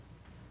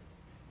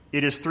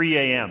It is 3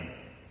 a.m.,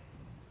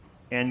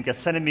 and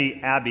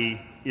Gethsemane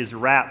Abbey is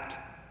wrapped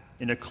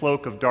in a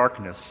cloak of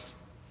darkness,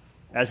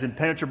 as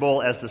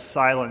impenetrable as the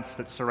silence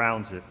that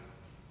surrounds it.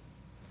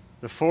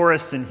 The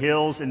forests and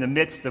hills in the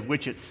midst of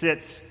which it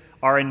sits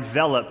are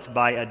enveloped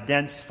by a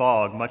dense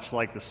fog, much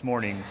like this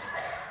morning's,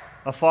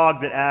 a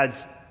fog that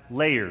adds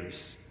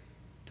layers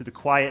to the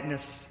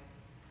quietness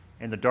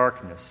and the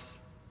darkness.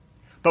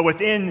 But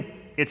within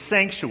its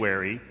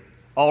sanctuary,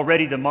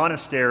 already the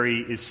monastery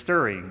is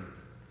stirring.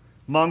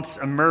 Monks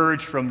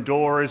emerge from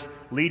doors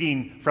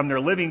leading from their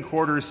living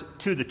quarters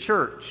to the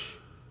church.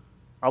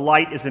 A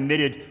light is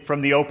emitted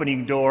from the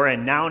opening door,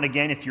 and now and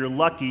again, if you're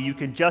lucky, you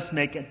can just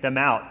make them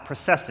out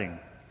processing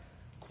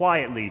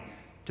quietly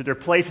to their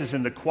places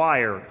in the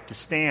choir to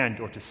stand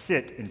or to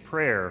sit in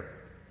prayer.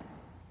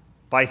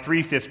 By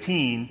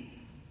 3:15,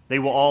 they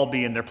will all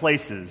be in their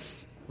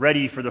places,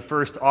 ready for the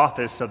first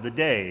office of the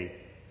day,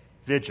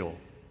 vigil.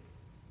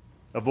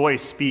 A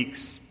voice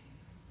speaks,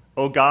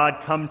 "O God,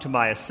 come to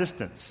my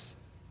assistance."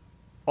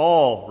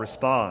 All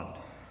respond,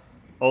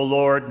 "O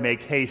Lord,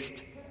 make haste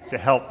to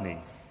help me."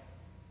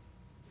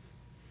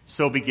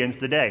 So begins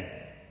the day,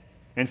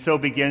 and so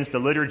begins the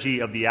liturgy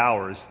of the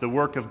hours, the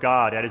work of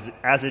God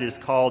as it is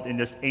called in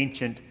this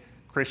ancient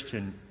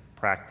Christian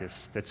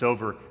practice that's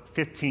over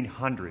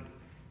 1,500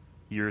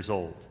 years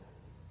old.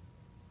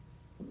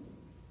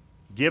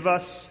 Give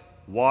us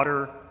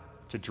water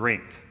to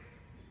drink.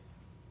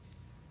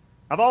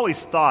 I've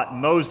always thought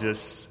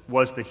Moses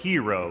was the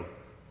hero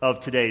of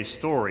today's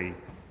story,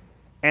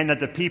 and that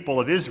the people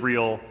of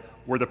Israel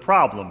were the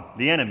problem,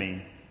 the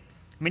enemy.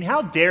 I mean,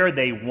 how dare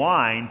they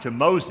whine to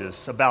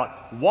Moses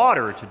about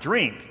water to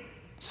drink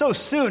so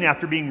soon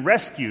after being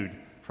rescued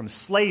from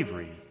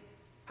slavery?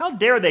 How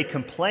dare they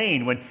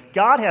complain when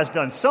God has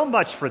done so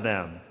much for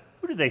them?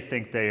 Who do they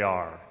think they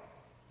are?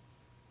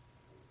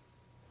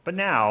 But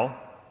now,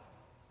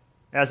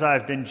 as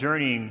I've been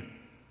journeying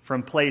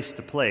from place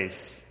to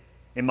place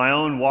in my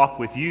own walk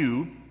with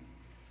you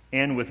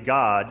and with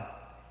God,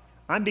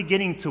 I'm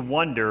beginning to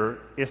wonder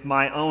if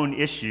my own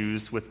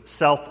issues with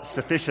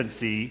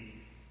self-sufficiency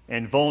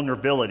and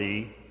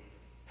vulnerability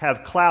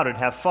have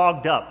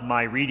fogged up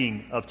my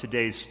reading of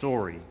today's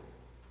story.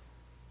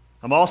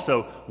 I'm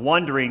also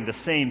wondering the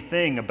same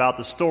thing about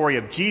the story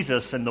of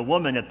Jesus and the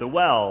woman at the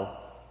well.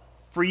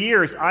 For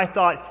years, I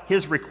thought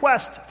his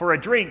request for a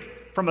drink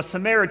from a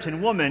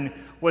Samaritan woman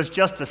was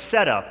just a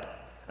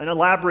setup, an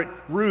elaborate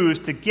ruse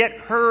to get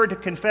her to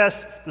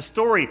confess her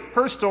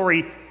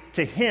story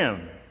to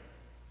him.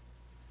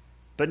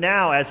 But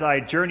now, as I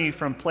journey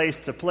from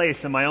place to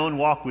place in my own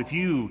walk with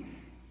you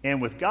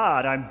and with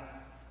God,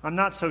 I'm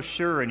not so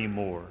sure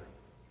anymore.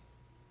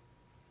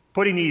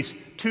 Putting these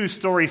two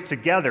stories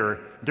together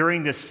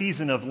during this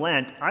season of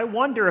Lent, I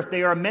wonder if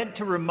they are meant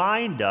to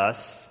remind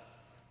us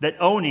that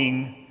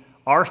owning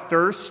our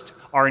thirst,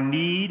 our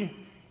need,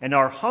 and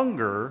our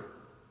hunger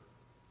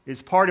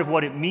is part of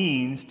what it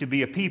means to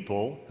be a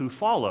people who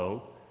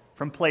follow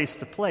from place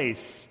to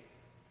place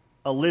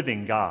a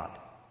living God.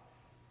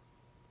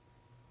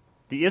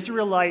 The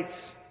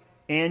Israelites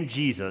and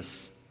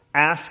Jesus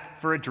ask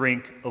for a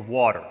drink of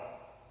water.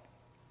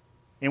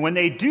 And when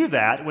they do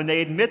that, when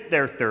they admit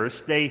their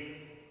thirst, they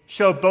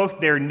show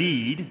both their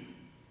need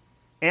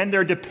and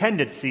their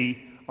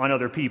dependency on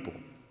other people.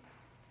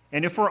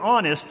 And if we're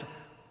honest,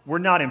 we're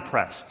not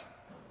impressed.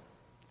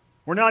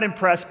 We're not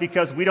impressed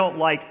because we don't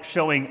like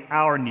showing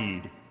our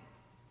need,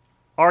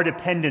 our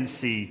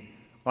dependency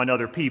on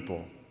other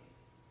people.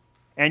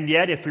 And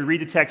yet, if we read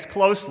the text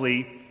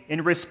closely,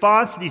 in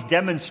response to these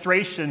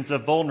demonstrations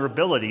of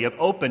vulnerability, of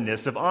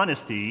openness, of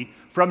honesty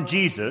from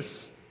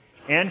Jesus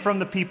and from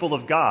the people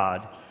of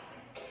God,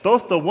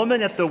 both the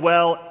woman at the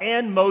well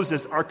and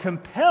Moses are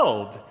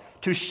compelled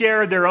to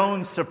share their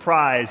own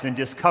surprise and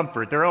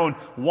discomfort, their own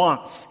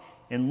wants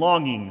and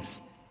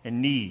longings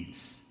and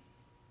needs.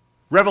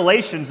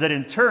 Revelations that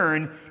in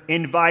turn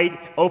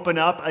open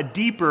up a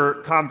deeper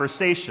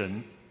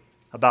conversation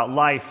about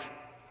life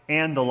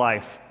and the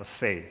life of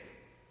faith.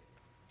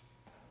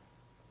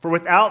 For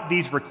without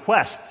these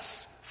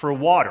requests for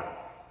water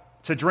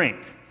to drink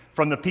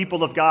from the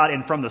people of God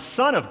and from the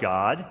Son of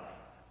God,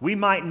 we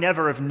might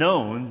never have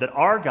known that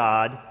our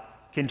God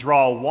can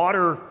draw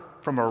water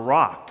from a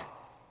rock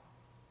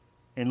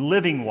and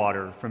living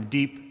water from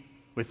deep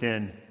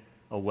within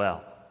a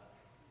well.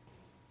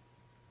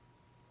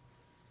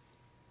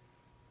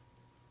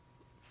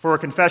 For a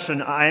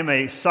confession, I am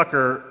a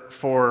sucker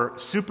for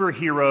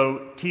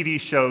superhero TV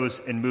shows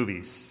and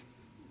movies.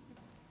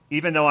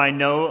 Even though I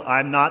know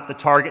I'm not the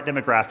target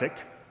demographic,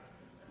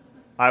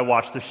 I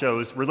watch the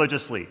shows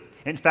religiously.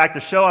 In fact,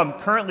 the show I'm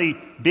currently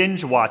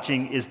binge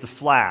watching is The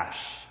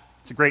Flash.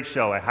 It's a great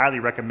show. I highly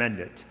recommend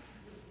it.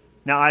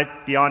 Now,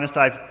 I'll be honest,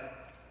 I've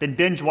been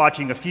binge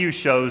watching a few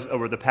shows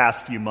over the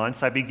past few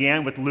months. I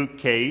began with Luke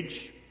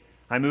Cage.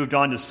 I moved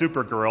on to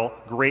Supergirl,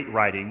 great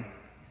writing.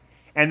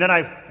 And then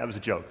that was a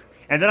joke.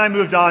 And then I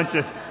moved on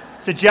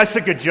to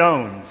Jessica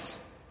Jones.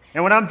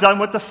 And when I'm done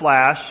with The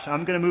Flash,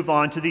 I'm going to move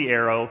on to The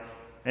Arrow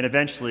and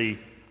eventually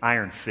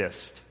Iron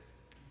Fist.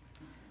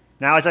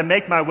 Now, as I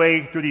make my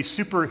way through these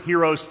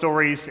superhero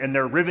stories and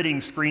their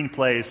riveting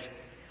screenplays,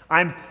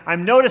 I'm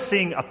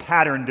noticing a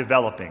pattern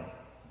developing.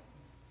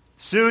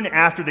 Soon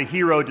after the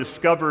hero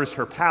discovers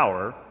her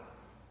power,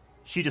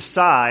 she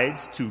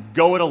decides to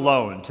go it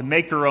alone, to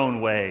make her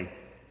own way,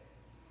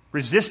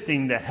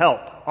 resisting the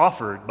help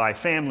offered by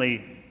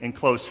family and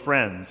close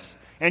friends.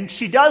 And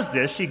she does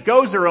this, she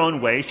goes her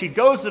own way, she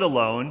goes it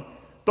alone,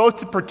 both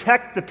to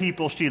protect the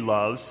people she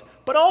loves,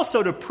 but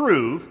also to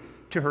prove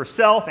to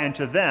herself and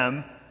to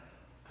them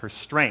her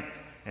strength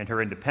and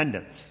her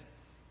independence.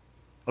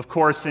 Of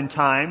course, in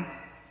time,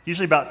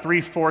 usually about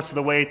 3/4 of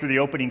the way through the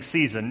opening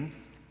season,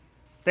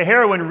 the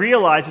heroine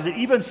realizes that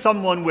even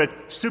someone with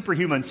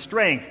superhuman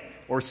strength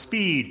or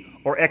speed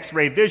or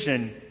X-ray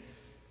vision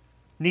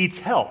needs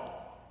help.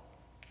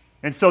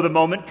 And so the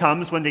moment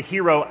comes when the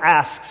hero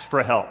asks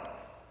for help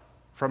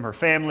from her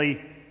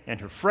family and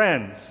her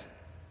friends,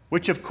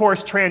 which of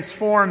course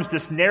transforms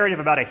this narrative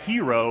about a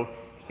hero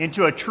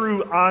into a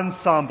true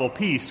ensemble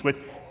piece with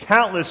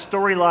countless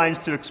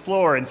storylines to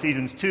explore in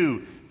seasons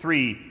 2,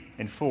 3,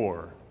 and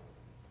 4.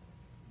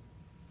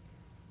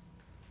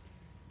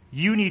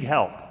 You need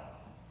help.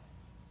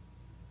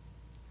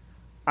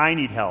 I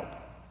need help.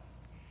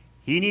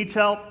 He needs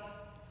help,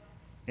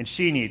 and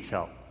she needs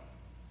help.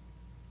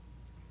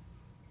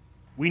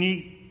 We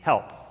need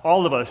help.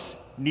 All of us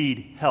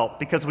need help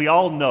because we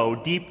all know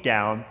deep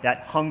down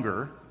that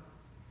hunger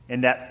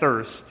and that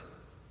thirst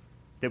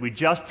that we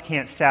just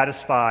can't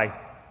satisfy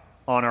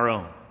on our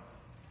own.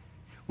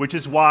 Which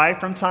is why,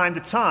 from time to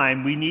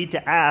time, we need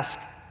to ask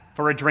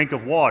for a drink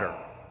of water.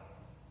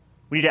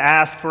 We need to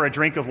ask for a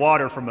drink of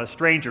water from a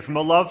stranger, from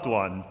a loved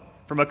one,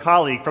 from a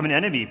colleague, from an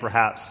enemy,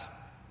 perhaps,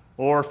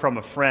 or from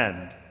a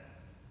friend.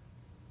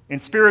 In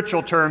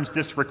spiritual terms,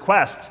 this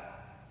request,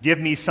 give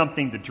me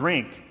something to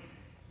drink,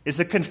 is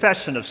a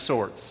confession of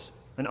sorts,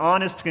 an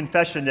honest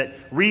confession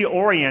that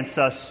reorients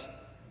us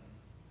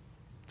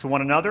to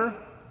one another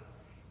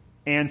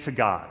and to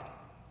God.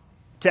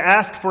 To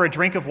ask for a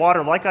drink of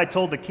water, like I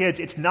told the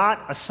kids, it's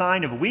not a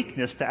sign of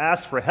weakness to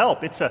ask for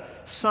help. It's a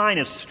sign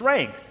of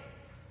strength.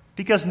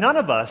 Because none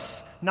of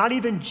us, not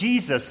even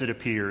Jesus, it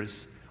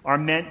appears, are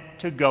meant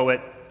to go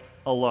it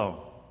alone.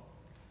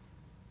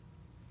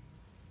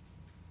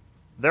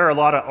 There are a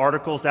lot of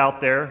articles out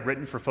there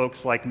written for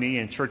folks like me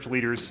and church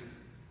leaders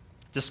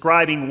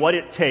describing what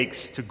it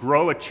takes to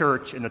grow a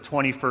church in the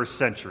 21st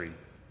century.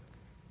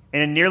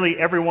 And in nearly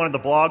every one of the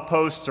blog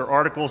posts or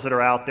articles that are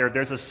out there,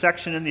 there's a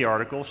section in the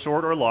article,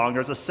 short or long,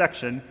 there's a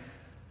section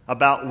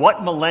about what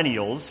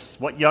millennials,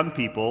 what young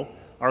people,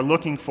 are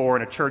looking for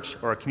in a church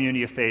or a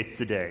community of faith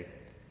today.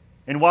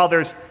 And while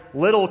there's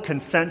little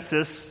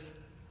consensus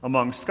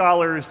among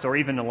scholars or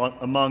even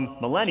among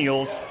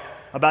millennials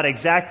about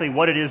exactly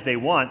what it is they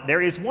want,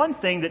 there is one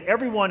thing that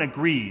everyone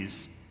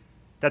agrees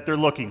that they're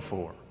looking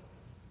for.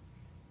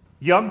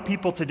 Young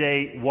people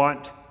today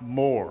want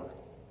more.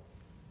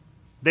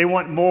 They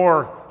want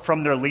more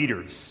from their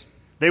leaders.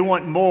 They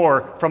want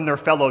more from their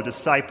fellow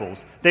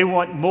disciples. They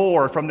want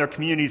more from their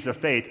communities of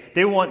faith.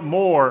 They want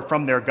more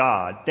from their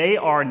God. They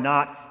are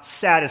not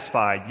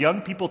satisfied.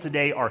 Young people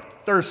today are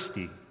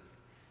thirsty,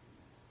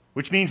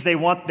 which means they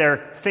want their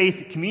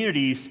faith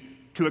communities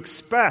to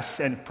express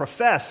and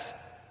profess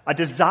a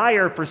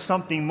desire for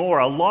something more,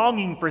 a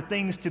longing for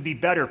things to be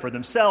better for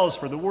themselves,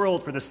 for the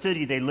world, for the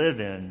city they live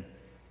in.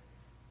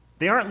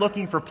 They aren't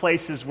looking for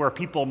places where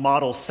people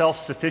model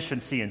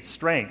self-sufficiency and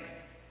strength.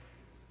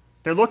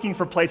 They're looking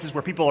for places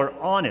where people are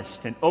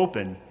honest and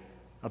open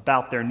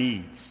about their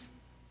needs.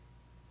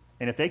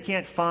 And if they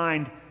can't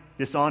find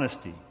this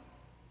honesty,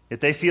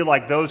 if they feel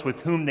like those with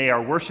whom they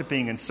are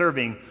worshiping and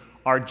serving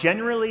are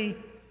generally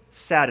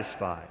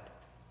satisfied,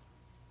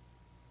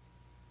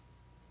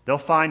 they'll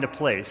find a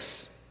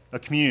place, a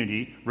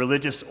community,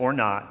 religious or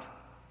not,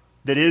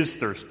 that is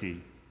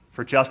thirsty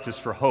for justice,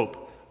 for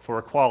hope, for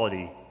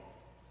equality,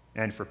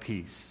 and for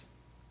peace.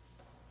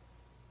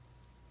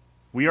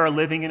 We are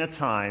living in a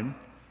time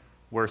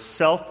where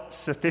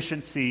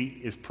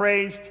self-sufficiency is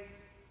praised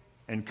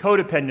and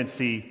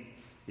codependency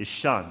is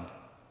shunned.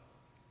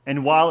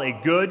 And while a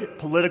good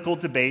political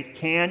debate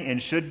can and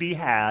should be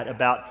had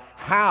about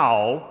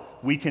how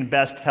we can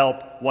best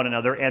help one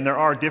another, and there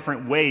are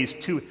different ways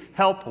to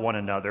help one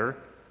another,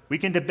 we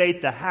can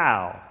debate the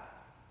how.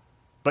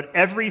 But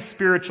every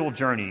spiritual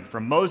journey,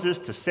 from Moses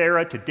to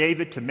Sarah to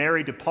David to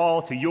Mary to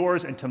Paul to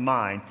yours and to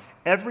mine,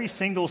 every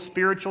single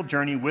spiritual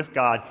journey with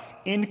God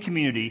in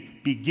community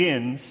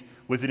begins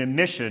with an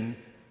admission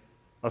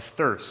of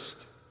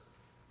thirst.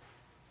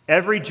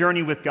 Every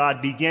journey with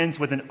God begins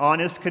with an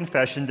honest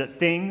confession that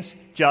things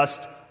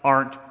just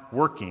aren't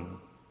working,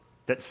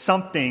 that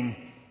something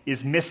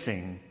is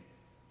missing,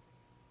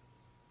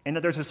 and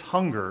that there's this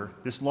hunger,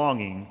 this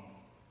longing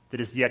that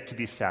is yet to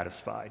be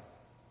satisfied.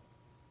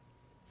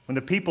 When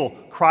the people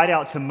cried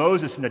out to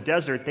Moses in the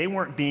desert, they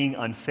weren't being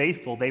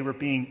unfaithful, they were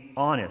being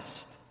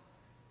honest.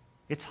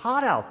 It's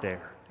hot out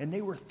there, and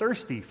they were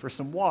thirsty for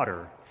some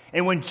water.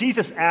 And when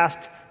Jesus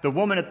asked the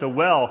woman at the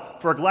well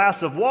for a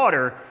glass of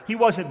water, he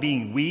wasn't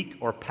being weak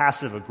or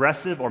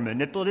passive-aggressive or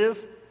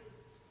manipulative.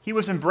 He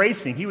was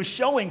embracing, he was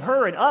showing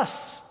her and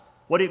us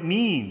what it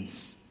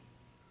means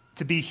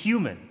to be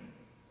human.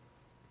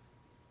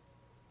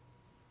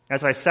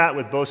 As I sat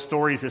with both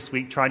stories this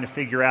week trying to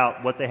figure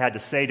out what they had to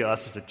say to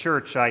us as a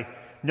church, I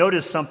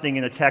noticed something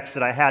in the text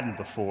that I hadn't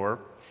before.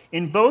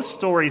 In both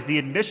stories, the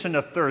admission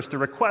of thirst, the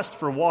request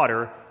for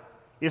water,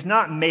 is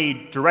not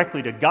made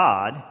directly to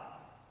God,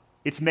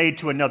 it's made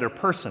to another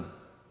person.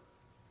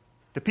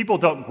 The people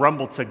don't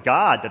grumble to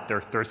God that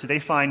they're thirsty. They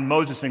find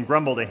Moses and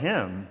grumble to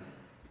him.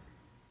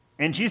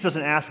 And Jesus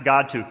doesn't ask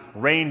God to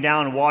rain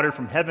down water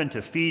from heaven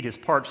to feed his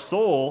parched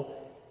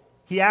soul.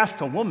 He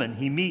asks a woman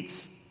he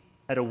meets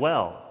at a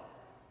well.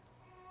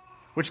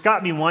 Which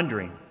got me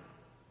wondering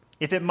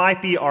if it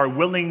might be our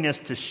willingness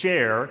to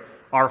share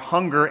our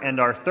hunger and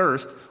our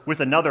thirst with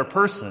another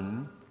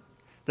person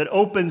that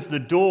opens the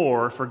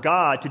door for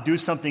God to do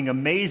something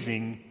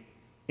amazing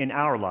in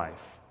our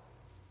life.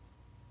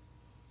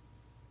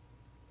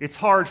 It's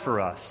hard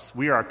for us.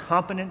 We are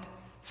competent,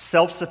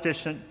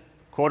 self-sufficient,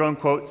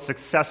 quote-unquote,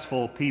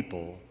 successful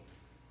people.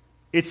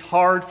 It's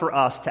hard for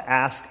us to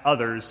ask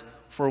others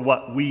for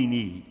what we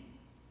need.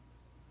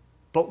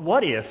 But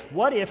what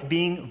if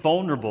being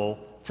vulnerable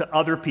to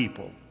other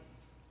people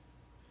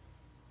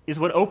is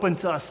what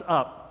opens us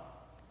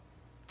up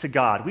to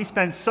God? We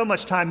spend so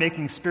much time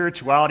making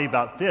spirituality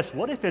about this.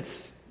 What if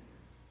it's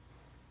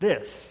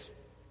this?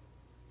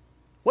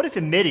 What if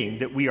admitting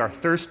that we are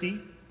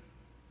thirsty,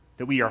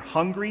 that we are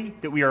hungry,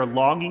 that we are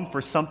longing for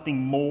something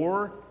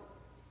more?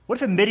 What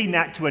if admitting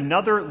that to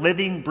another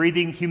living,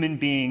 breathing human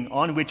being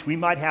on which we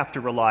might have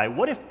to rely?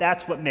 What if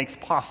that's what makes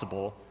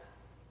possible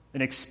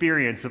an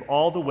experience of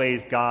all the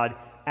ways God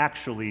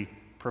actually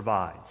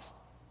provides?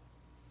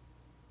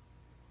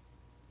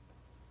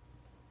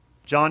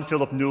 John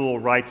Philip Newell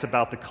writes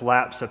about the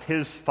collapse of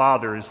his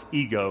father's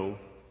ego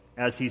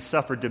as he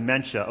suffered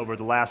dementia over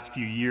the last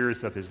few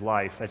years of his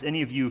life. As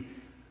any of you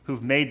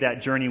who've made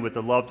that journey with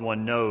a loved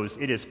one knows,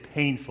 it is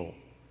painful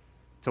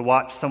to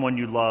watch someone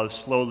you love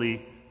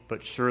slowly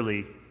but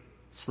surely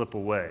slip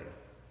away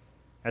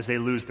as they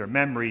lose their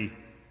memory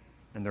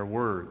and their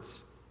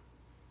words.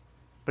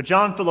 But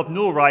John Philip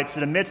Newell writes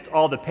that amidst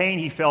all the pain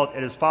he felt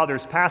at his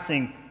father's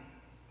passing,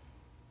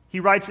 he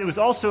writes, it was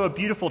also a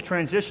beautiful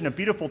transition, a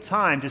beautiful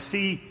time to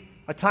see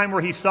a time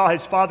where he saw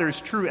his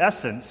father's true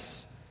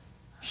essence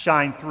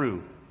shine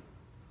through.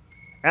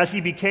 As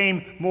he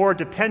became more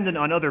dependent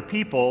on other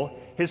people,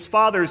 his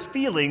father's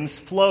feelings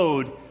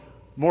flowed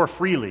more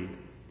freely,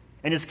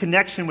 and his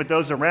connection with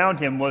those around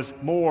him was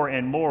more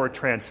and more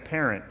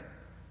transparent.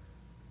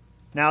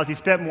 Now, as he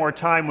spent more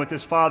time with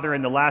his father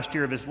in the last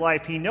year of his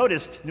life,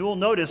 Newell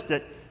noticed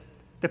that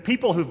the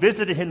people who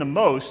visited him the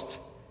most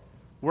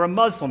were a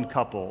Muslim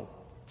couple,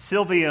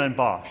 Sylvia and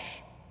Bosch.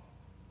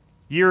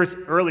 Years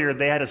earlier,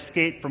 they had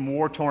escaped from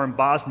war-torn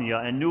Bosnia,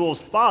 and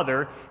Newell's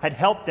father had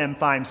helped them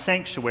find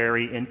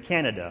sanctuary in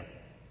Canada.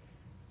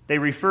 They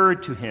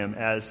referred to him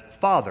as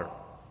Father,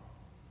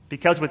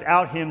 because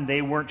without him,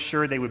 they weren't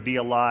sure they would be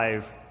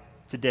alive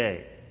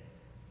today.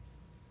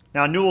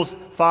 Now, Newell's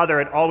father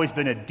had always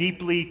been a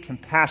deeply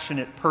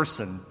compassionate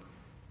person,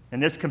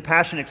 and this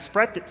compassion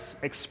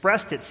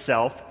expressed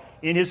itself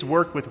in his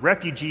work with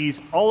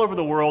refugees all over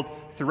the world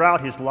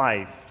throughout his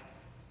life.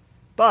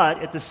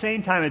 But at the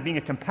same time of being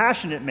a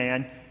compassionate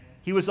man,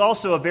 he was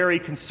also a very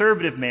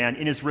conservative man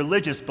in his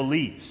religious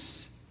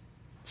beliefs.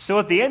 So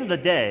at the end of the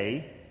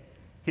day,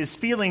 his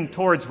feeling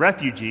towards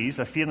refugees,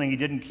 a feeling he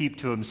didn't keep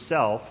to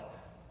himself,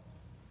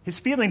 his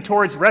feeling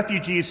towards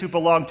refugees who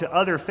belonged to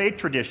other faith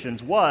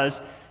traditions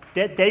was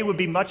that they would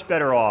be much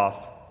better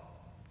off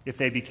if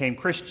they became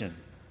Christian.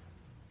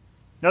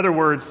 In other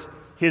words,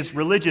 his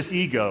religious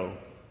ego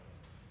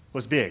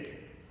was big.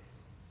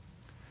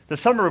 The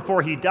summer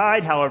before he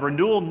died, however,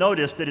 Newell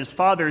noticed that his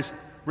father's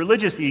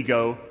religious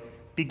ego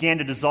began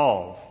to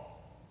dissolve.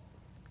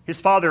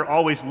 His father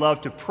always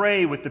loved to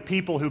pray with the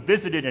people who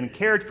visited and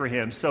cared for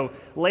him, so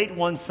late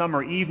one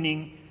summer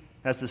evening,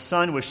 as the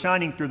sun was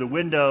shining through the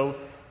window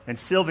and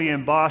Sylvia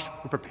and Bosch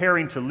were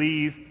preparing to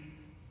leave,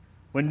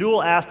 when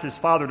Newell asked his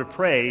father to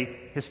pray,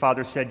 his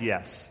father said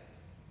yes.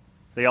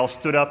 They all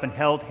stood up and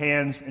held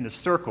hands in a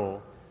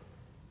circle,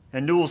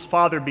 and Newell's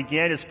father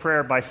began his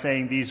prayer by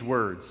saying these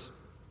words: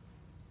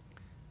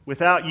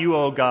 "Without you,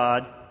 O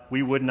God,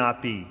 we would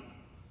not be.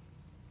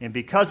 And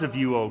because of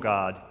you, O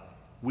God,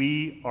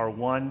 we are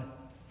one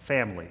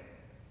family."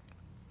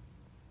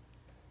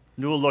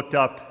 Newell looked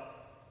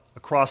up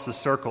across the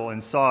circle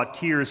and saw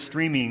tears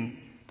streaming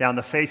down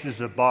the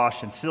faces of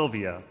Bosch and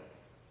Sylvia.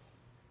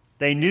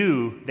 They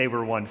knew they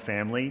were one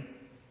family,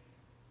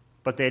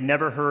 but they had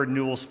never heard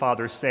Newell's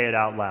father say it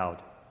out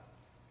loud.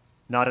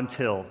 Not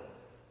until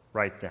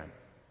right then.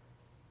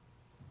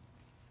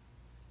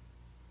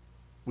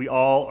 We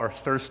all are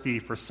thirsty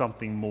for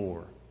something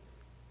more.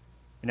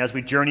 And as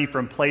we journey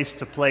from place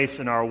to place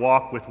in our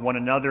walk with one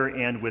another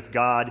and with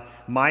God,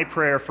 my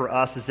prayer for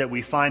us is that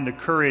we find the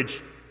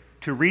courage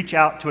to reach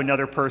out to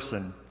another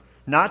person,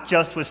 not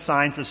just with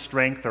signs of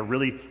strength or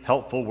really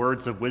helpful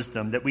words of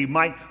wisdom, that we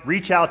might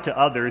reach out to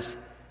others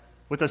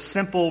with a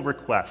simple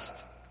request: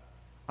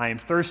 I am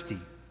thirsty.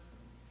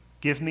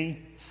 Give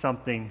me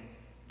something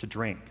to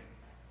drink.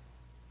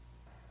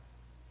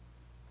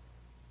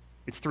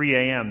 It's 3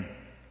 a.m.,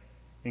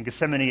 and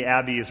Gethsemane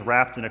Abbey is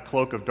wrapped in a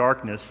cloak of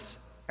darkness,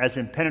 as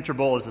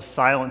impenetrable as the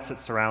silence that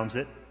surrounds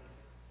it.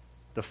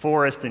 The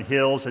forest and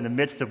hills in the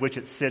midst of which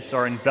it sits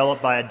are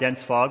enveloped by a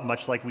dense fog,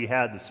 much like we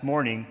had this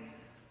morning,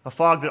 a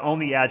fog that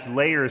only adds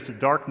layers to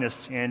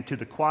darkness and to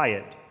the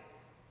quiet.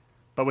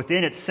 But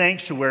within its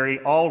sanctuary,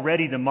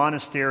 already the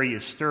monastery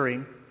is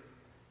stirring.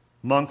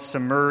 Monks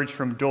emerge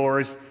from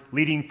doors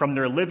leading from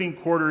their living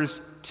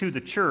quarters to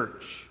the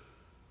church.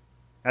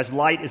 As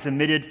light is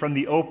emitted from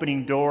the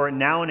opening door,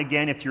 now and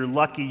again, if you're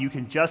lucky, you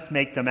can just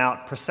make them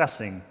out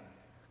processing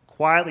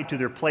quietly to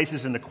their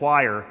places in the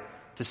choir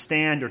to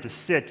stand or to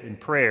sit in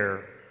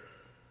prayer.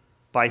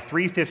 By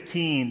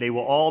 3:15, they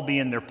will all be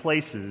in their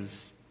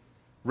places,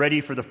 ready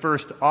for the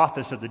first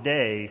office of the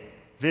day,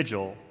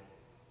 vigil.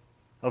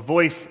 A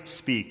voice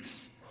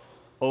speaks,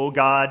 "O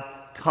God,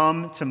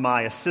 come to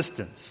my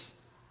assistance."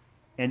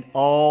 And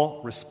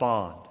all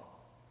respond,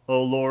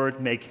 "O Lord,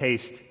 make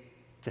haste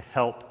to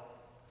help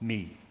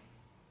me."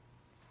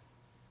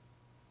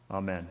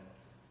 Amen.